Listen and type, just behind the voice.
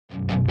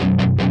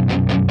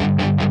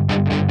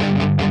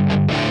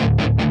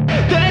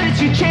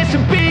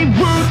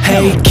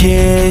Hey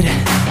kid,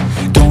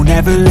 don't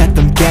ever let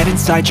them get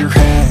inside your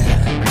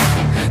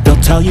head. They'll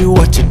tell you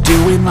what to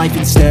do in life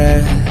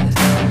instead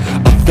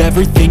of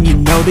everything you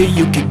know that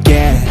you could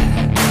get.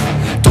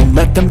 Don't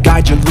let them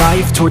guide your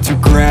life towards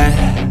regret.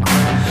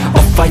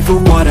 I'll fight for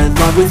what I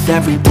love with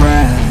every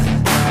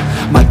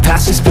breath. My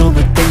past is filled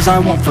with things I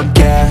won't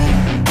forget.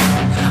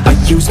 I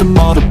use them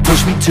all to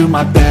push me to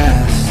my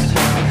best.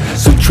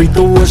 So treat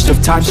the worst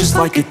of times just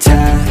like a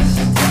test.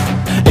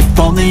 If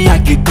only I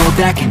could go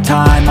back in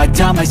time, I'd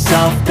tell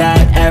myself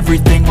that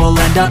everything will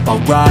end up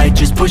alright.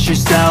 Just push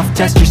yourself,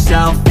 test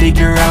yourself,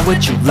 figure out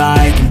what you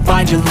like, and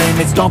find your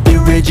limits, don't be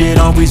rigid,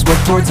 always work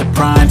towards a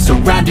prime.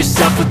 Surround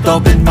yourself with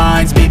open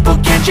minds, people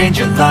can change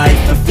your life.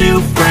 A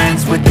few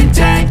friends with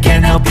intent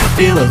can help you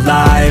feel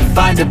alive.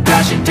 Find a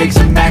passion, take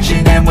some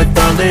action, and with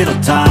a little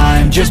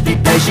time, just be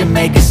patient,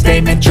 make a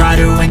statement, try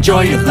to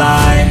enjoy your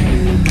life.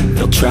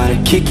 They'll try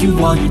to kick you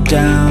while you're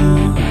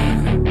down,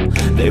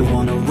 they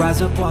wanna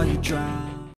rise up while you drown.